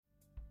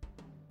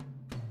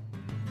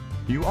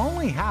You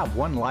only have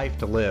one life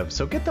to live,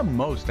 so get the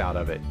most out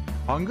of it.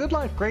 On Good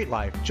Life, Great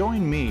Life,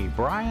 join me,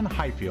 Brian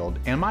Highfield,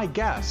 and my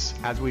guests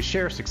as we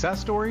share success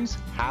stories,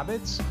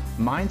 habits,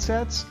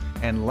 mindsets,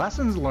 and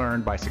lessons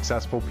learned by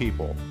successful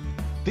people.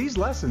 These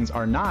lessons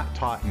are not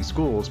taught in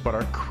schools, but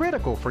are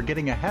critical for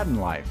getting ahead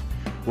in life.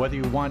 Whether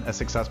you want a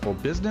successful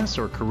business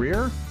or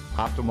career,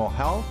 optimal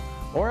health,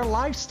 or a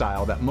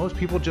lifestyle that most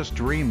people just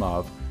dream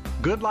of,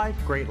 Good Life,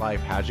 Great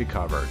Life has you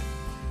covered.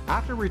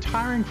 After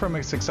retiring from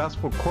a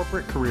successful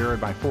corporate career in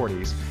my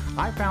 40s,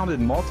 I founded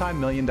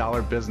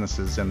multi-million-dollar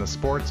businesses in the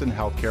sports and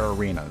healthcare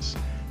arenas.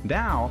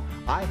 Now,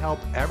 I help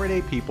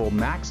everyday people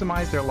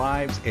maximize their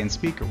lives and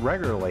speak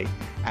regularly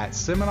at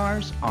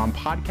seminars, on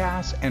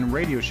podcasts, and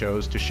radio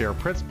shows to share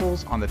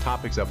principles on the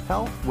topics of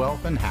health,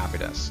 wealth, and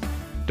happiness.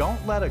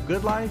 Don't let a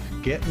good life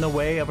get in the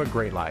way of a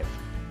great life.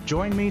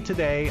 Join me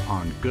today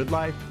on Good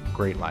Life,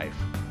 Great Life.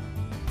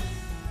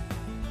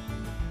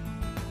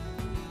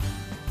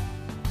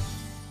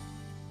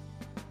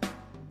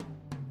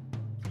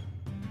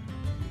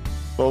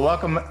 Well,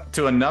 welcome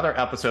to another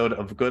episode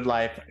of Good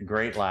Life,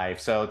 Great Life.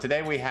 So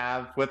today we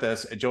have with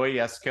us Joy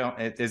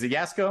Yascone. Is it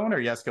Yascone or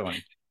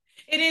Yascone?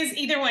 It is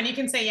either one. You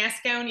can say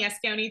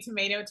Yascone,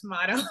 tomato.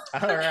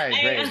 All right,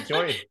 great.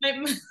 Joy.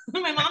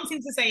 My mom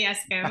seems to say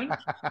Yascone.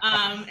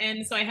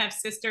 And so I have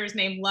sisters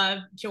named Love,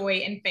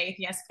 Joy, and Faith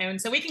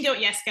Yascone. So we can go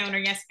with Yascone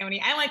or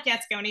Yascone. I like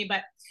Yascone,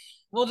 but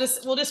we'll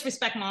just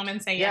respect mom and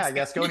say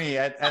Yascone.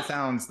 Yeah,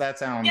 Yascone. That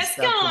sounds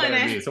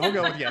Yascone. So we'll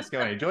go with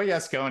Yascone. Joy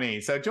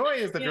Yascone. So Joy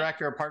is the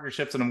director of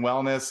partnerships and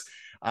wellness.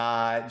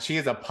 She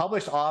is a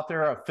published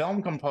author, a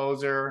film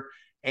composer,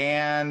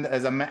 and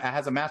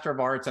has a Master of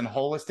Arts in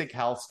Holistic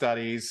Health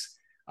Studies.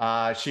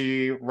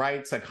 She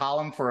writes a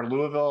column for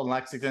Louisville and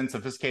Lexington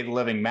Sophisticated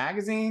Living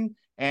magazine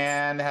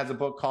and has a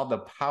book called The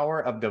Power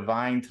of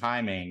Divine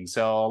Timing.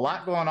 So a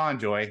lot going on,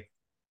 Joy.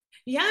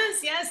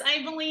 Yes.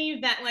 I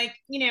believe that,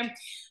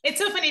 it's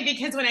so funny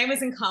because when I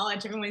was in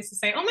college, everyone used to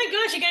say, oh my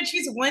gosh, you got to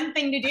choose one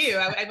thing to do.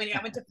 I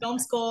went to film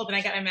school, then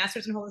I got my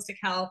master's in holistic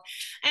health.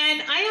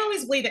 And I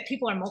always believe that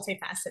people are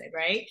multifaceted,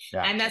 right?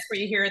 Yeah. And that's where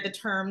you hear the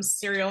term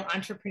serial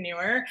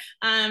entrepreneur,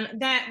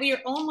 that we are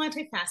all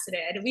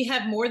multifaceted. We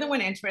have more than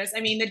one interest.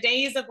 I mean, the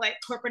days of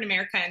corporate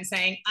America and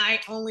saying, I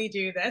only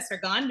do this are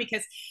gone,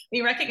 because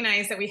we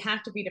recognize that we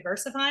have to be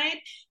diversified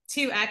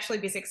to actually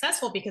be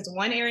successful, because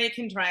one area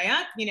can dry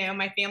up.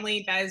 My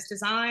family does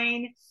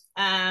design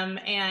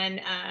and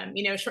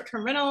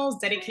short-term rentals,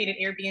 dedicated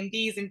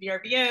Airbnbs and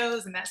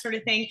VRBOs and that sort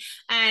of thing.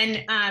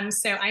 And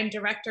so I'm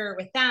director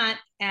with that.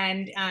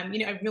 And,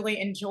 I really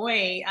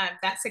enjoy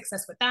that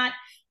success with that.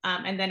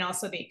 And then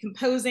also the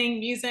composing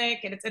music,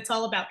 and it's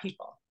all about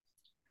people.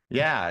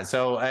 Yeah.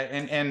 So,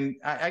 and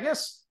I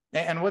guess,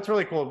 and what's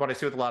really cool, what I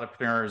see with a lot of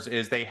entrepreneurs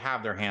is they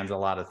have their hands in a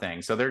lot of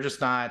things. So they're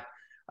just not,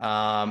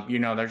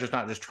 they're just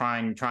not just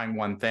trying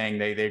one thing.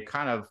 They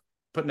kind of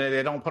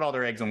they don't put all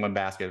their eggs in one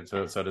basket,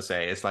 so to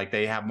say. It's like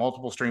they have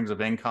multiple streams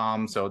of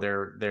income. So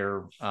they're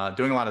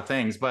doing a lot of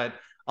things, but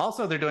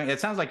also it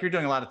sounds like you're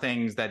doing a lot of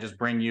things that just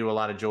bring you a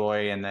lot of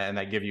joy and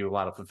that give you a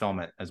lot of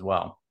fulfillment as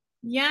well.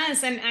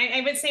 Yes. And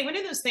I would say one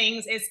of those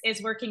things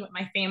is working with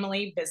my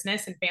family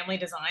business, and family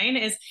design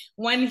is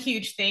one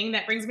huge thing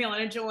that brings me a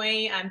lot of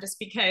joy, just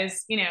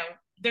because,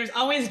 there's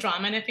always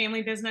drama in a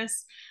family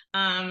business.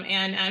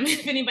 And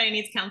if anybody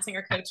needs counseling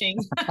or coaching,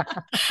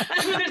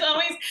 there's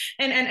always,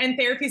 and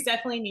therapy is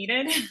definitely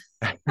needed.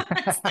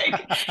 It's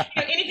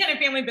any kind of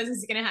family business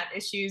is going to have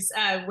issues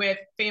with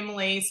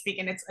family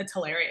speaking. It's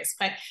hilarious,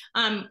 but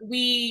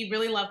we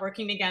really love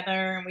working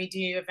together, and we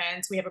do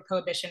events. We have a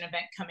Prohibition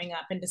event coming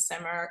up in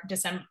December,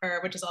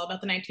 which is all about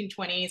the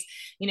 1920s.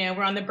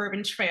 We're on the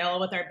Bourbon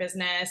Trail with our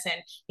business,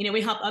 and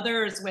we help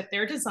others with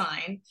their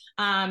design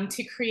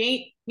to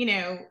create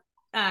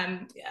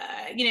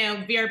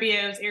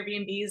VRBOs,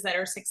 Airbnbs that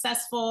are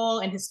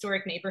successful in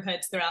historic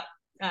neighborhoods throughout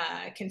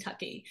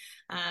Kentucky.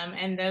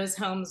 And those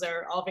homes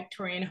are all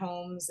Victorian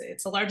homes.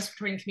 It's the largest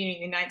Victorian community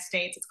in the United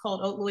States. It's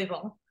called Old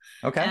Louisville.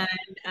 Okay.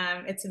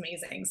 And it's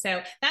amazing.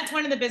 So that's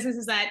one of the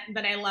businesses that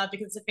I love,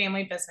 because it's a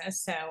family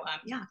business. So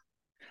yeah.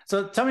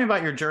 So tell me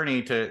about your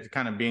journey to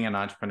kind of being an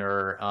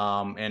entrepreneur,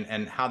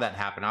 and how that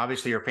happened.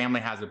 Obviously, your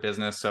family has a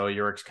business, so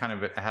you're kind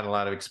of had a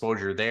lot of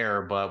exposure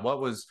there. But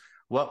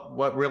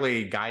what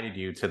really guided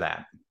you to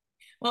that?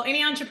 Well,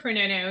 any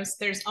entrepreneur knows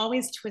there's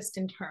always twists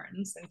and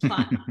turns and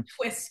plot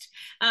twists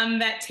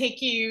that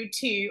take you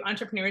to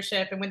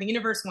entrepreneurship. And when the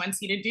universe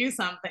wants you to do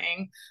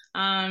something,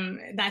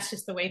 that's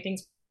just the way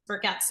things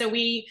work out. So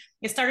we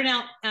started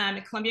out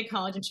at Columbia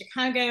College in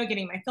Chicago,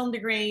 getting my film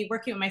degree,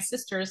 working with my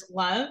sisters,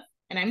 Love,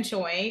 and I'm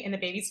Joy, and the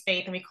baby's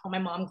Faith, and we call my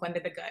mom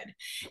Glenda the Good.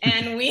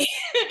 And we,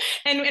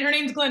 and her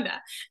name's Glenda.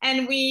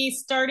 And we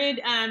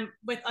started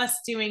with us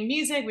doing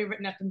music. We've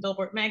written up in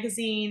Billboard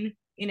magazine,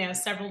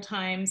 several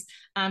times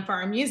for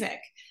our music.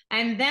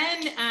 And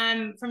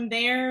then from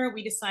there,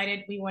 we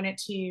decided we wanted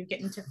to get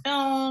into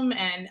film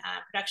and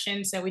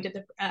production. So we did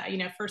the,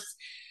 first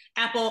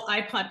Apple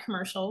iPod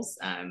commercials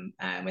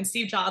when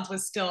Steve Jobs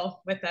was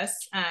still with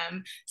us.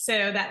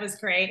 So that was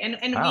great.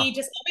 And Wow. we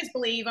just always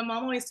believe, my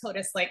mom always told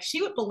us, like,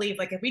 she would believe,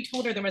 like, if we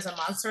told her there was a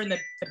monster in the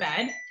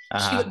bed,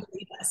 she would Uh-huh.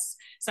 believe us.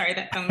 Sorry,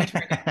 that phone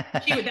turned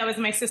down. She would, that was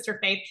my sister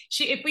Faith.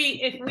 So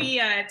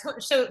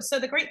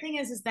the great thing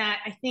is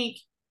that I think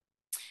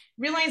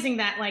realizing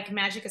that like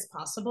magic is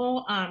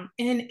possible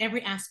in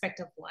every aspect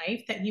of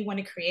life that you want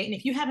to create. And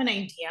if you have an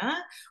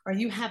idea or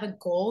you have a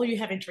goal, or you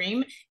have a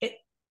dream,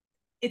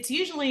 it's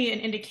usually an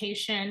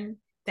indication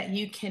that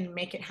you can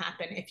make it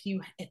happen if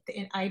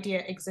the idea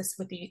exists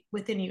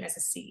within you as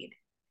a seed.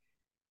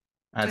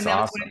 That's And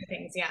that was one of awesome. the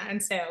things, yeah.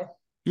 And so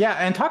Yeah,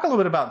 and talk a little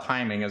bit about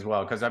timing as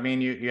well, because I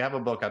mean, you have a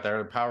book out there,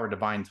 The Power of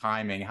Divine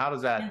Timing. How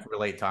does that yeah.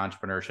 relate to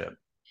entrepreneurship?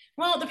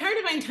 Well, the power of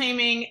divine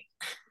timing,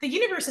 the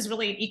universe is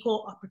really an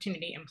equal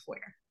opportunity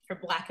employer, for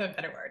lack of a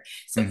better word.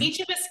 So Hmm. each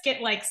of us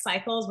get like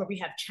cycles where we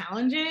have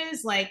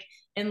challenges, like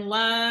in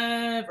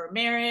love or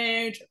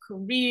marriage or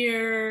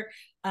career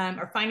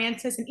or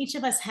finances. And each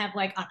of us have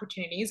like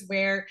opportunities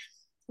where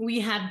we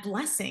have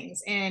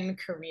blessings in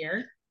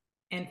career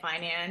and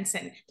finance,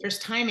 and there's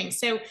timing.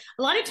 So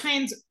a lot of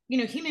times,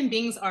 human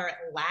beings are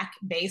lack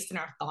based in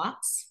our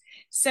thoughts.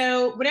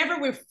 So whatever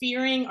we're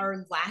fearing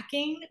or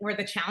lacking, where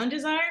the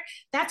challenges are,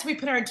 that's where we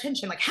put our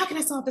attention. Like, how can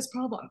I solve this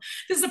problem?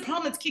 This is a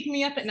problem that's keeping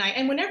me up at night.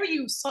 And whenever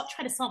you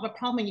try to solve a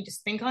problem and you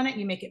just think on it,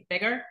 you make it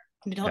bigger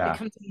until it Yeah.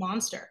 becomes a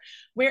monster.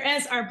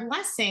 Whereas our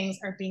blessings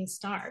are being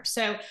starved.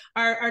 So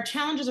our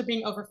challenges are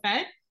being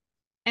overfed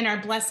and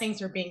our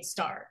blessings are being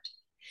starved.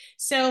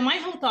 So my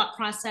whole thought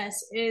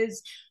process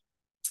is,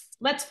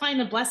 let's find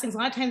the blessings. A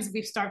lot of times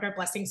we've starved our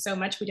blessings so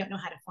much we don't know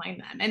how to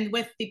find them. And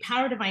with the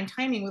power of divine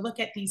timing, we look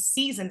at these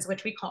seasons,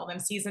 which we call them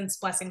seasons,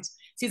 blessings,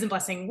 season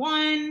blessing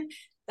one,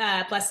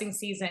 blessing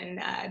season,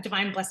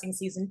 divine blessing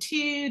season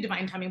two,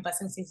 divine timing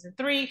blessing season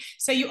three.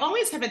 So you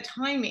always have a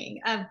timing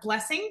of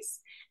blessings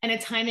and a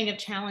timing of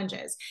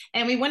challenges.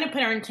 And we want to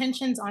put our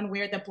intentions on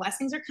where the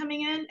blessings are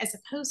coming in as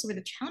opposed to where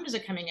the challenges are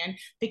coming in,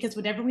 because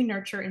whatever we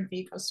nurture and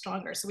feed grows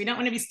stronger. So we don't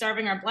want to be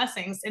starving our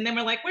blessings. And then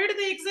we're like, where do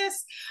they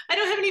exist? I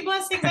don't have any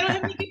blessings. I don't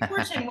have any good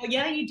fortune. Well,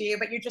 yeah, you do,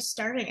 but you're just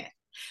starting it,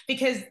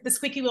 because the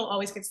squeaky wheel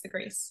always gets the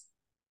grease.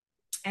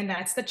 And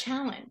that's the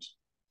challenge.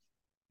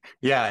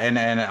 Yeah, and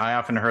I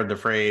often heard the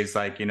phrase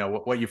like,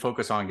 what you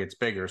focus on gets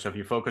bigger. So if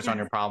you focus on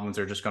Yes. your problems,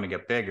 they're just going to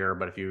get bigger.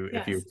 But if you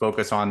Yes.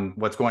 focus on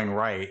what's going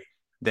right,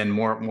 then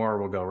more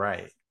will go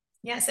right.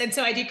 Yes, and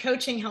so I do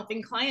coaching,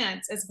 helping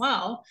clients as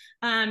well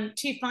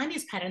to find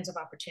these patterns of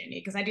opportunity,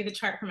 because I do the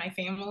chart for my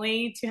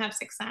family to have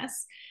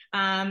success.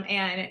 And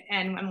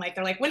I'm like,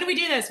 they're like, when do we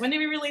do this? When do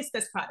we release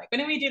this product? When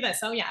do we do this?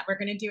 Oh yeah, we're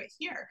going to do it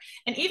here.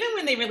 And even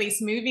when they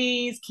release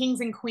movies, Kings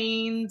and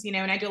Queens,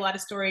 and I do a lot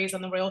of stories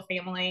on the royal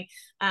family,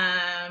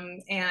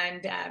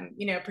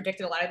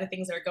 predicted a lot of the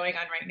things that are going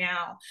on right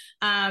now.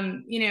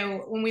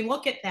 When we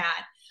look at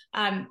that,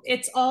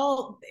 it's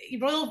all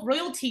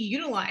royalty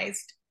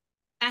utilized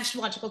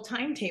astrological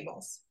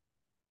timetables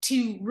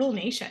to rule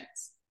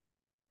nations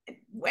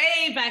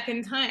way back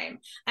in time.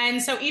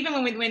 And so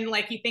even when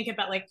like you think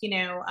about like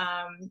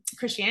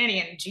Christianity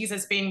and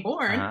Jesus being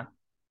born, Uh-huh.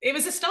 it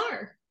was a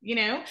star,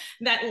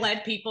 that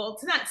led people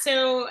to that.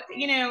 So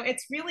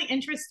it's really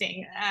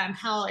interesting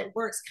how it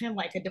works, kind of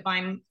like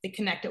the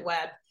connected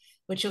web,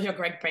 which you'll hear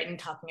Greg Brayton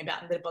talking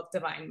about in the book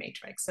Divine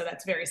Matrix. So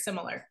that's very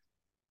similar.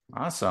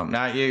 Awesome.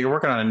 Now you're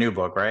working on a new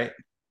book, right?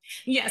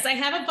 Yes, I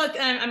have a book.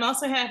 I'm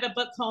also have a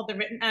book called the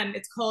written.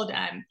 It's called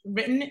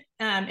Written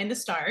in the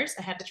Stars.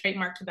 I have the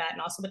trademark to that,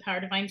 and also the Power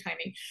of Divine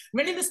Timing.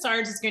 Written in the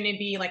Stars is going to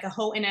be like a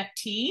whole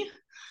NFT,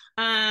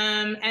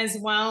 as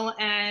well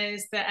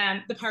as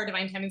the Power of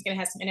Divine Timing is going to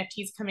have some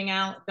NFTs coming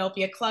out. There'll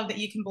be a club that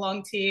you can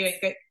belong to and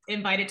get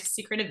invited to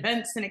secret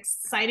events and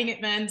exciting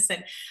events,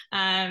 and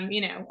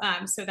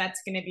so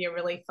that's going to be a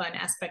really fun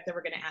aspect that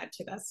we're going to add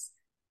to this.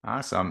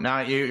 Awesome.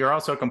 Now you're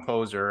also a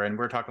composer, and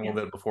we're talking a Yes.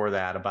 little bit before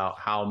that about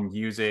how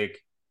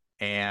music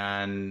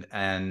and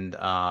I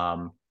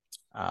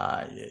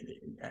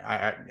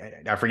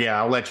forget.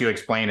 I'll let you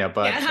explain it,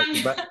 but Yeah.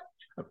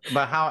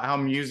 but how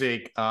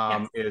music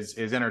Yes.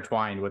 is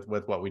intertwined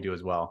with what we do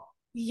as well.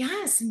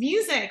 Yes,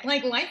 music.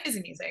 Like life is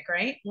music,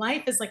 right?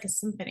 Life is like a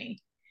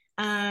symphony.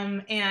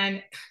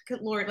 And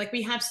good Lord, like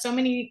we have so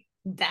many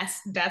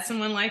deaths in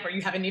one life, or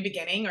you have a new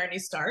beginning or a new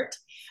start.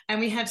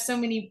 And we have so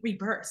many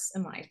rebirths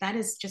in life. That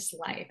is just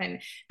life.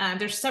 And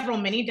there's several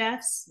mini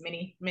deaths,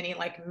 many,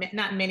 like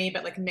not many,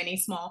 but like many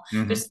small.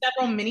 Hmm. There's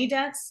several mini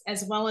deaths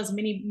as well as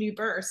many new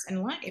births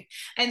in life.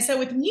 And so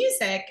with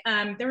music,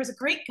 there was a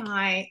great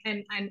guy,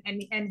 and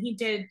he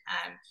did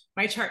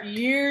my chart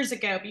years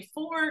ago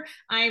before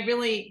I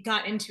really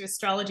got into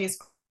astrology as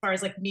far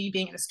as like me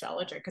being an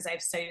astrologer, because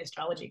I've studied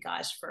astrology,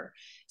 gosh, for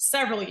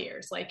several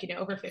years, like,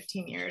 over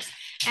 15 years.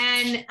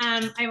 And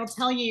I will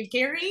tell you,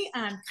 Gary,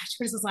 gosh,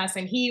 what is his last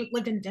name? He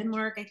lived in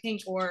Denmark, I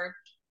think, or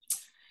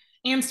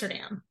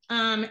Amsterdam.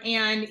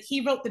 And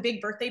he wrote the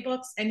big birthday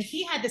books, and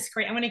he had this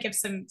great, I want to give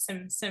some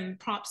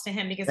props to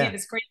him, because he Yeah. had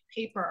this great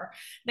paper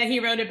that he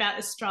wrote about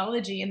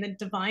astrology and the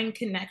divine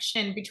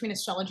connection between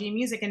astrology and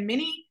music. And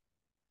many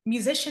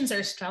musicians are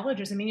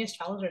astrologers and many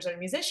astrologers are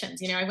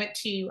musicians. I went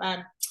to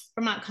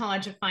Vermont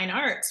College of Fine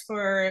Arts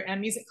for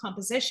music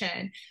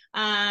composition,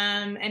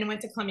 and I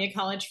went to Columbia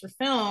College for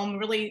film,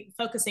 really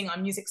focusing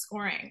on music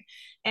scoring.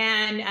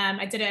 And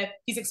I did a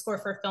music score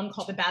for a film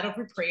called The Battle of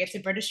Ypres. It's a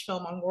British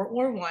film on World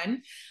War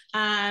One,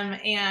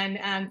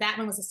 and that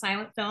one was a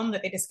silent film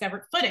that they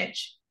discovered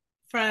footage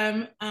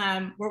from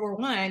World War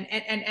One,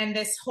 and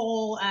this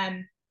whole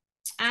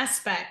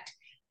aspect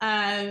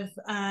of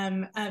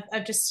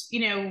just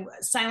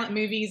silent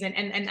movies,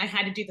 and I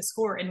had to do the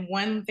score in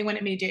one. They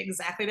wanted me to do it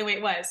exactly the way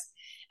it was,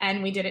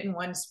 and we did it in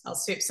one fell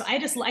swoop. So I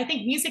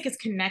think music is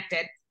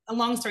connected. A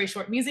long story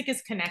short, music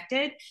is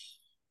connected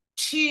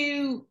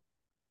to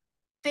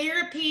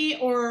therapy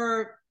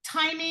or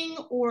timing,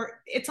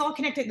 or it's all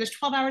connected. There's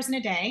 12 hours in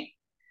a day.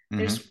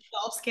 There's 12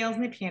 scales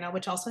in the piano,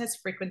 which also has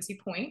frequency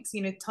points.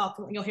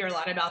 You'll hear a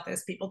lot about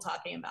this, people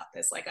talking about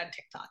this, like on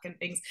TikTok and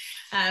things.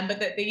 But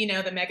the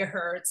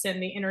megahertz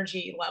and the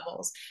energy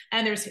levels,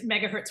 and there's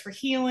megahertz for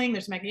healing.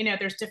 There's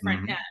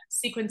different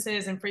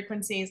sequences and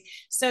frequencies.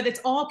 So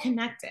that's all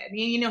connected.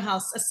 You know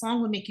how a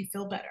song would make you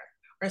feel better,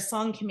 or a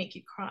song can make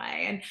you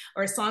cry,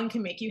 or a song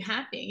can make you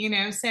happy,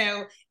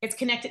 so it's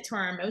connected to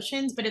our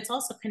emotions, but it's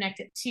also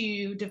connected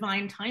to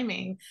divine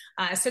timing.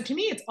 So to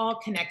me, it's all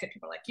connected.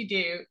 People are like, you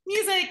do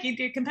music, you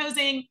do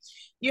composing,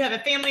 you have a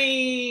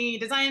family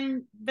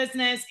design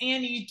business,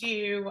 and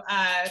you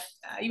have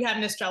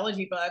an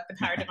astrology book, The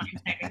Power of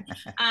Divine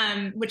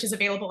Timing, which is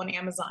available on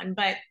Amazon.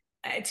 But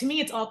to me,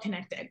 it's all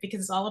connected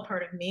because it's all a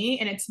part of me,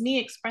 and it's me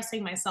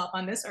expressing myself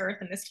on this earth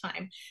and this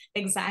time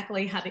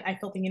exactly how I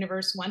feel the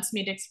universe wants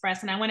me to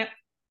express. And I want to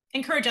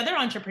encourage other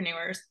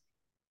entrepreneurs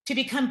to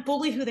become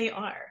fully who they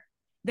are,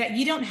 that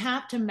you don't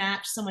have to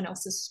match someone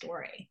else's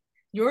story.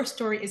 Your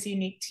story is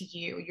unique to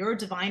you, your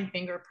divine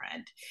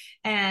fingerprint.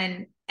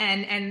 And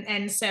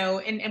so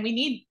we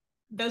need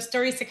those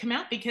stories to come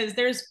out, because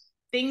there's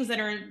things that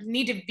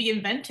need to be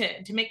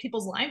invented to make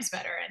people's lives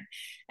better.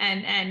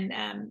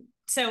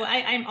 So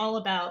I'm all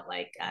about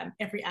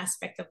every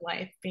aspect of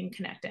life being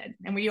connected,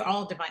 and we are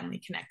all divinely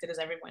connected, as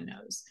everyone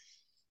knows.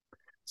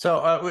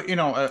 So,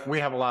 we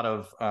have a lot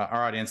of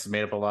our audience is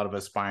made up of a lot of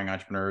aspiring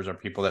entrepreneurs, or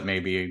people that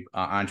may be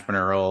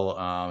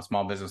entrepreneurial,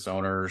 small business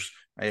owners,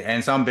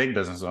 and some big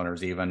business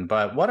owners even.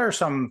 But what are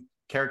some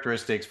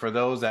characteristics for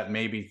those that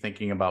may be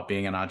thinking about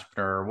being an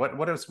entrepreneur?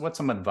 What's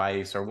some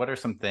advice, or what are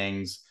some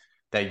things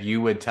that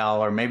you would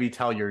tell, or maybe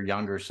tell your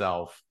younger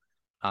self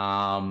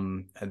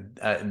about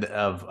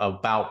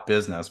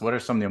business? What are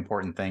some of the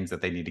important things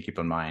that they need to keep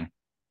in mind?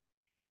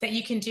 That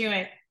you can do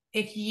it.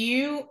 If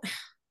you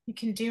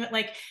can do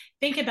it,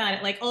 think about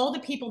it, all the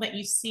people that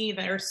you see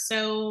that are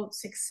so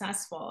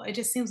successful, it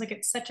just seems like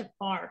it's such a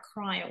far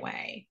cry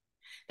away,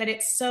 that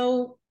it's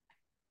so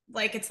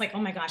it's like,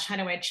 oh my gosh, how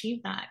do I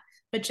achieve that?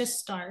 But just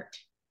start.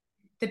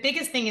 The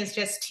biggest thing is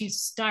just to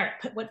start,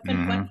 put one foot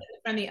in front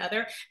of the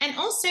other. And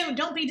also,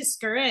 don't be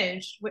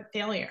discouraged with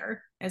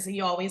failure, as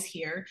you always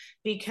hear,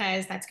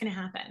 because that's going to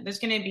happen. There's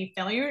going to be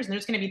failures, and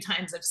there's going to be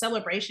times of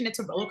celebration. It's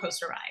a roller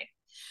coaster ride.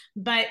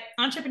 But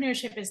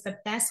entrepreneurship is the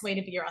best way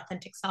to be your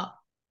authentic self,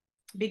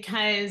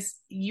 because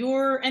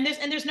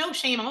there's no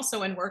shame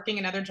also in working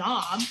another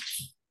job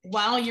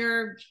while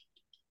you're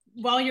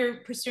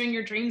pursuing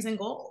your dreams and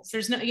goals.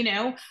 There's no,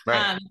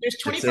 right. There's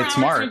 24 hours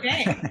smart. In a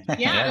day.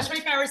 Yeah, there's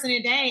 24 hours in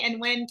a day. And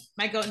when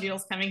my goat and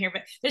doodle's coming here,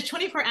 but there's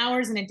 24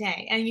 hours in a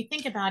day. And you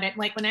think about it,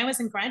 when I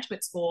was in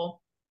graduate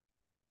school,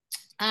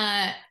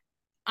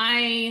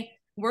 I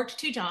worked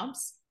 2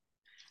 jobs.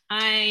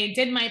 I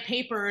did my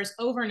papers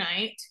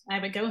overnight. I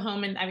would go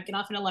home and I would get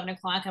off at 11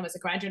 o'clock. I was a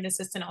graduate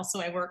assistant. Also,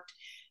 I worked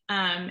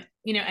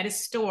at a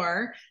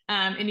store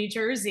in New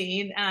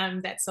Jersey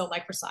that sold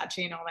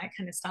Versace and all that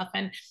kind of stuff.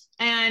 And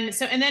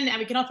then I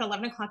would get off at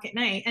 11 o'clock at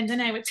night, and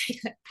then I would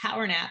take a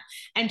power nap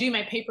and do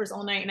my papers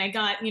all night. And I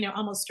got,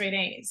 almost straight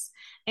A's.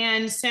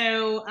 And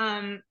so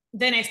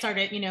then I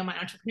started, my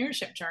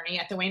entrepreneurship journey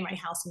at the Wainwright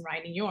House in Rye,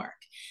 New York.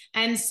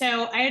 And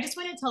so I just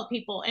want to tell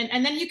people,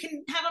 and then you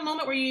can have a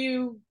moment where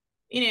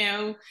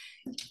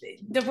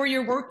where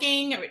you're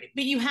working,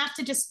 but you have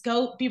to just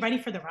go be ready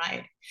for the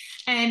ride,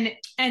 and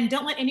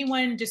don't let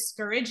anyone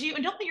discourage you,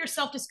 and don't let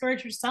yourself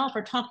discourage yourself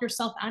or talk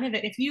yourself out of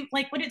it. If you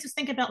just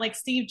think about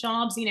Steve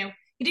Jobs, he didn't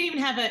even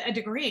have a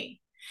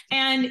degree,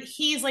 and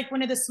he's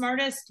one of the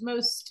smartest,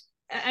 most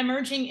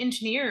emerging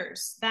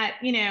engineers that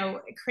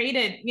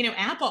created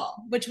Apple,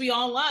 which we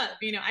all love.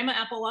 I'm an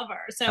Apple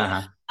lover,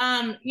 so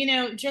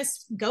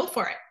just go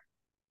for it.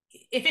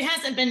 If it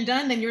hasn't been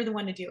done, then you're the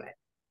one to do it.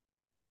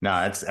 No,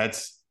 that's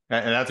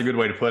a good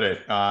way to put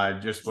it.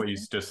 Just what you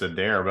just said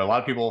there. But a lot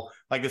of people,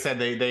 like I said,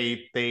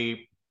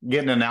 they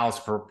get an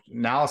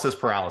analysis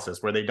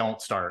paralysis where they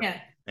don't start. Yeah.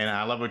 And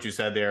I love what you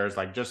said there. Is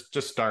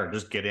just start,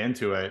 just get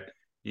into it.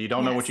 You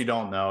don't know what you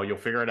don't know. You'll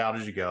figure it out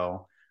as you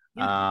go.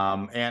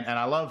 Yeah. And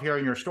I love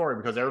hearing your story,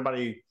 because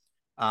everybody,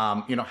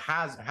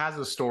 has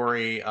a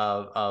story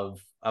of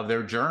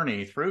their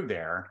journey through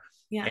there.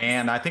 Yes.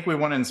 And I think we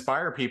want to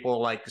inspire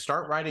people, like,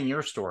 start writing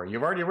your story.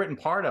 You've already written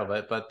part of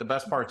it, but the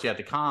best part's yet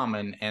to come.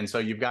 And so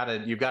you've got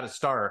to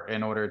start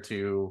in order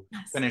to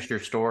Yes. finish your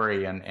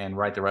story and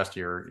write the rest of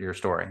your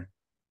story.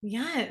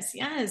 Yes.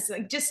 Yes.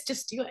 Like just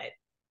do it.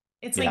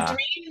 It's like Yeah.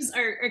 dreams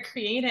are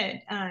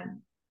created.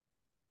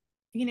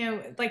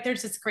 Like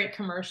there's this great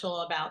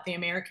commercial about the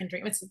American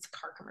dream. It's a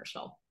car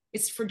commercial.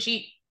 It's for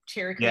Jeep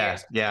Cherokee. Yeah.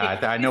 Yeah.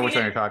 I know which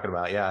one you're talking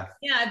about. Yeah.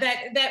 Yeah,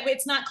 that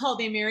it's not called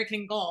the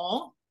American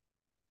goal.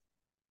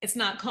 It's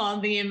not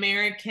called the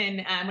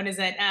American. What is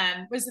it?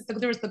 Was it?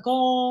 There was the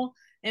goal.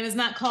 It was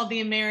not called the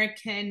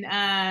American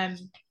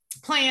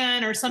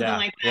plan or something Yeah.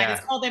 like that. Yeah.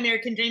 It's called the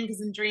American dream because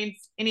in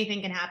dreams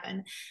anything can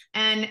happen.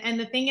 And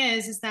the thing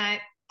is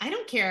that I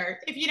don't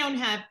care if you don't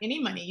have any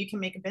money, you can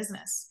make a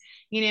business.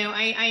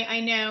 I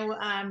know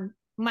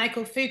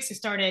Michael Fuchs, who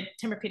started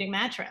Tempur-Pedic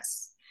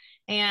mattress,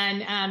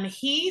 and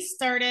he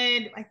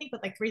started I think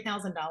with like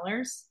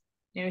 $3,000.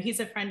 He's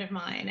a friend of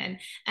mine,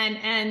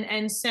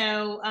 and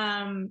so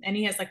and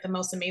he has like the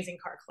most amazing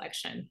car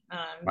collection.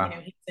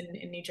 Wow. He's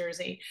in New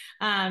Jersey,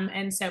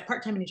 and so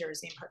part-time in New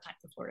Jersey and part-time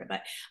in Florida.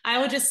 But I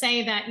will just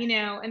say that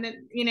and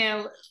then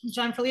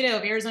John Filito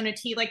of Arizona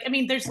Tea, like I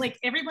mean, there's like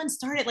everyone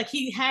started like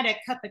he had a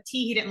cup of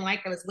tea he didn't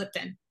like that was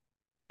Lipton.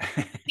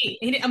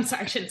 I'm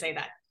sorry, I shouldn't say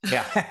that.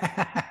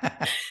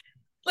 Yeah.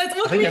 I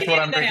think that's what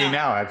I'm drinking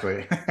now,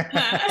 actually.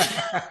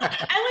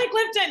 I like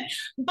Lipton,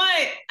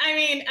 but I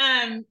mean,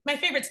 my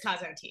favorite's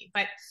Tazo tea.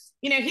 But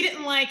he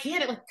didn't like. He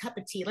had it like a cup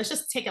of tea. Let's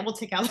just take it. We'll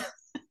take out.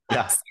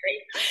 Yeah.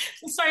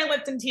 sorry,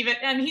 Lipton tea. But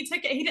he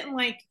took it. He didn't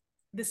like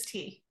this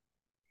tea,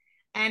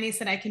 and he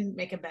said I can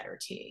make a better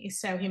tea.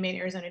 So he made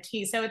Arizona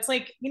tea. So it's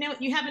like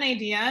you have an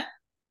idea.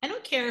 I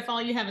don't care if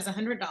all you have is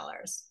 $100.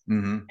 Mm-hmm.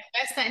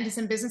 Invest that into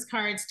some business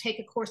cards. Take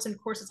a course and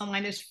courses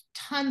online. There's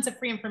tons of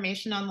free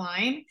information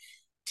online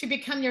to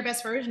become your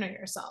best version of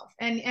yourself.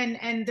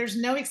 And there's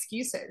no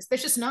excuses.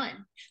 There's just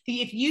none.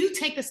 If you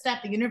take the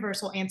step, the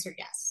universe will answer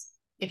yes.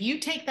 If you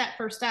take that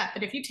first step,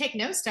 but if you take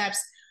no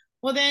steps,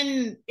 well,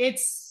 then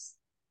it's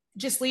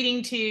just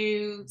leading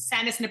to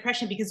sadness and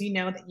depression because you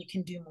know that you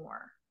can do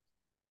more.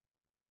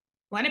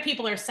 A lot of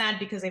people are sad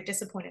because they've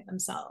disappointed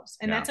themselves.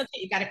 And that's okay.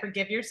 You got to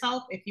forgive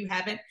yourself if you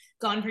haven't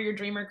gone for your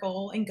dream or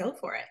goal and go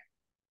for it.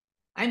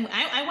 I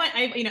want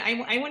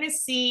to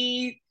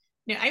see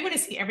I want to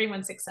see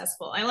everyone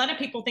successful. A lot of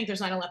people think there's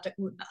not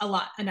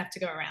enough to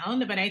go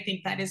around, but I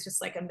think that is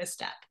just like a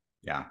misstep.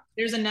 Yeah.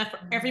 There's enough for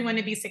everyone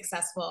to be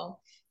successful.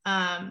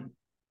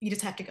 You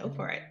just have to go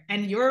for it.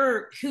 And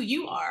you're who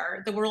you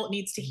are. The world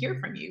needs to hear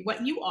from you.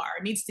 What you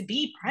are needs to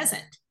be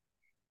present.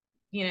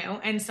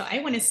 And so I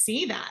want to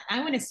see that.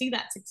 I want to see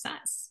that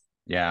success.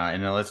 Yeah.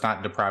 And let's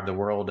not deprive the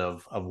world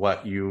of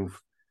what you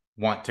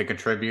want to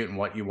contribute and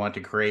what you want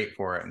to create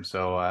for it. And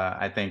so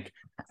I think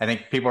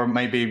people are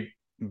maybe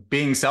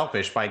being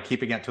selfish by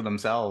keeping it to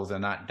themselves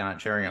and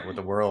not sharing it with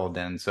the world.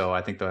 And so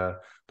I think the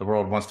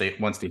world wants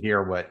to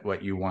hear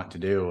what you want to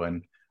do.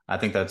 And I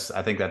think that's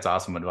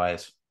awesome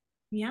advice.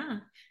 Yeah.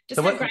 Just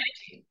so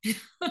gratitude.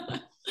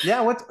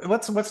 Yeah.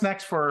 What's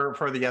next for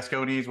the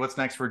Yesconis? What's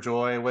next for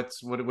Joy? What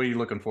are you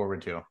looking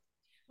forward to?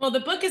 Well, the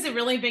book is a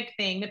really big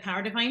thing, The Power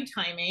of Divine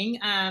Timing.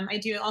 I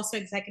do also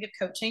executive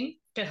coaching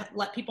to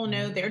let people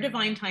know their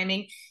divine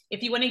timing.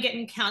 If you want to get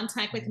in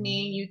contact with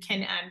me, you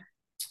can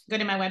go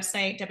to my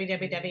website,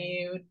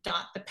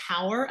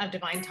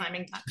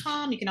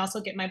 www.thepowerofdivinetiming.com. You can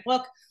also get my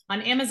book on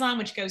Amazon,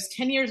 which goes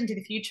 10 years into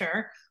the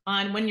future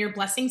on when your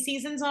blessing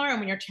seasons are and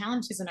when your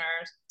challenge seasons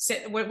are,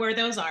 where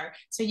those are.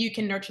 So you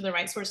can nurture the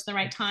right source at the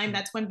right time.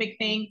 That's one big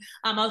thing.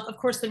 Of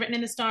course, the Written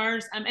in the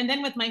Stars. And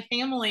then with my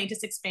family,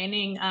 just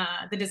expanding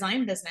the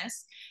design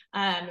business,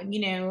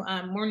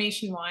 more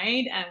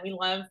nationwide. We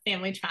love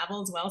family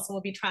travel as well. So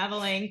we'll be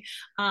traveling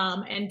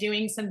and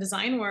doing some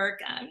design work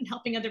and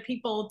helping other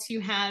people to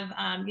have,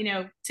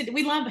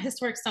 we love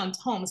historic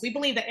homes. We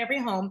believe that every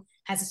home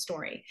has a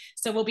story.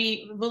 So we'll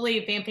be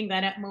really vamping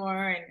that up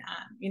more and,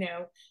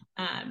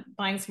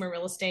 buying some more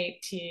real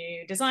estate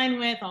to design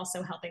with,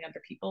 also helping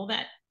other people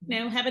that,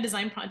 have a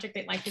design project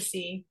they'd like to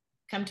see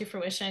come to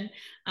fruition.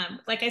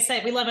 Like I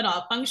said, we love it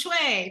all. Feng shui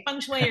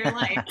your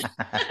life.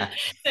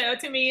 So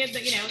to me,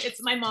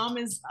 it's my mom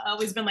has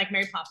always been like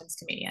Mary Poppins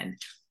to me. And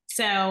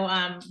so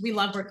we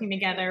love working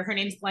together. Her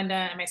name's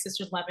Glenda and my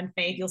sister's Love and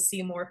Faith. You'll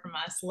see more from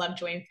us, Love,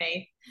 Joy, and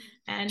Faith.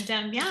 And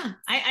and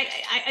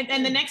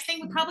the next thing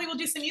we probably will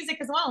do some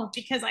music as well,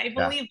 because I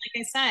believe, like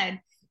I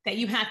said, that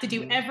you have to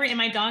do and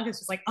my dog is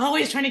just like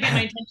always trying to get my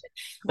attention.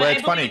 But well,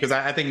 it's funny because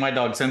I think my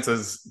dog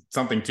senses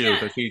something too,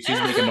 because she's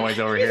making noise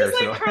over here.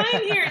 She's like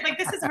crying here. Like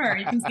this is her.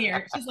 You can see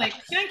her. She's like,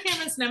 get on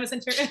camera, Sonoma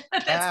Center. She's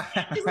a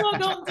little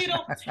golden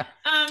doodle.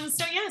 I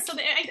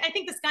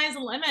think the sky's the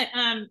limit.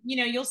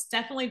 You'll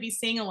definitely be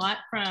seeing a lot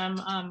from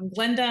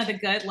Glenda, the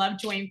Good, Love,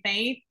 Joy, and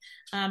Faith,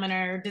 and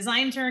our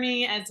design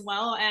journey, as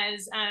well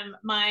as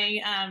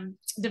my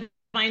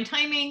divine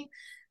timing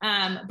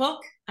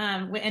book.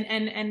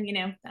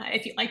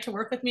 If you'd like to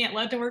work with me, I'd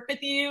love to work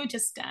with you.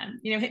 Just,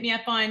 hit me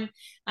up on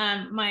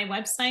my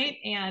website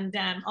and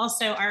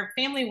also our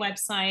family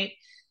website.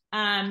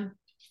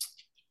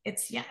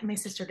 my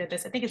sister did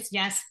this. I think it's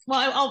Yes.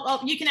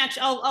 Well, you can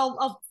actually,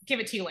 I'll give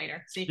it to you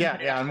later. So you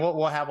can and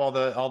we'll have all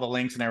the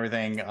links and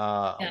everything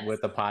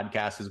with the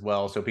podcast as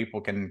well, so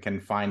people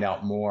can find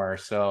out more.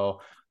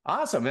 So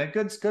awesome, and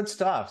good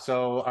stuff.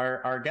 So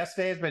our guest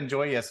today has been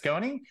Joy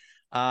Yasconi.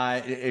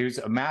 Who's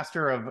a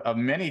master of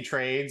many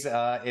trades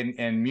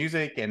in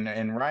music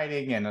and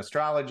writing and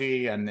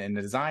astrology and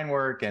design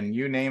work, and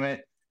you name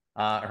it.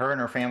 Her and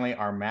her family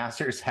are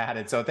masters at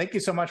it. So thank you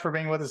so much for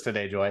being with us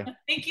today, Joy.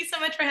 Thank you so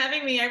much for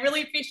having me. I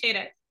really appreciate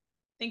it.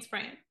 Thanks,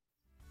 Brian.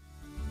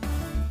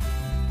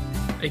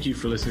 Thank you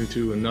for listening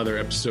to another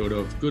episode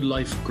of Good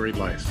Life, Great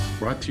Life,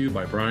 brought to you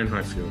by Brian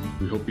Highfield.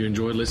 We hope you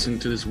enjoyed listening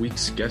to this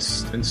week's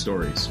guests and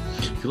stories.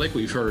 If you like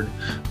what you've heard,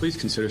 please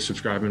consider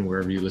subscribing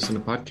wherever you listen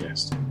to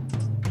podcasts.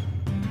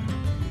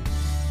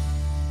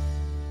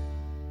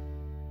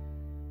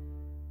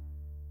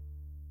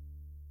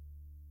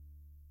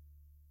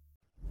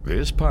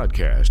 This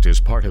podcast is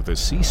part of the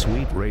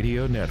C-Suite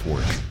Radio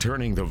Network,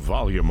 turning the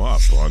volume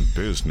up on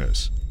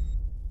business.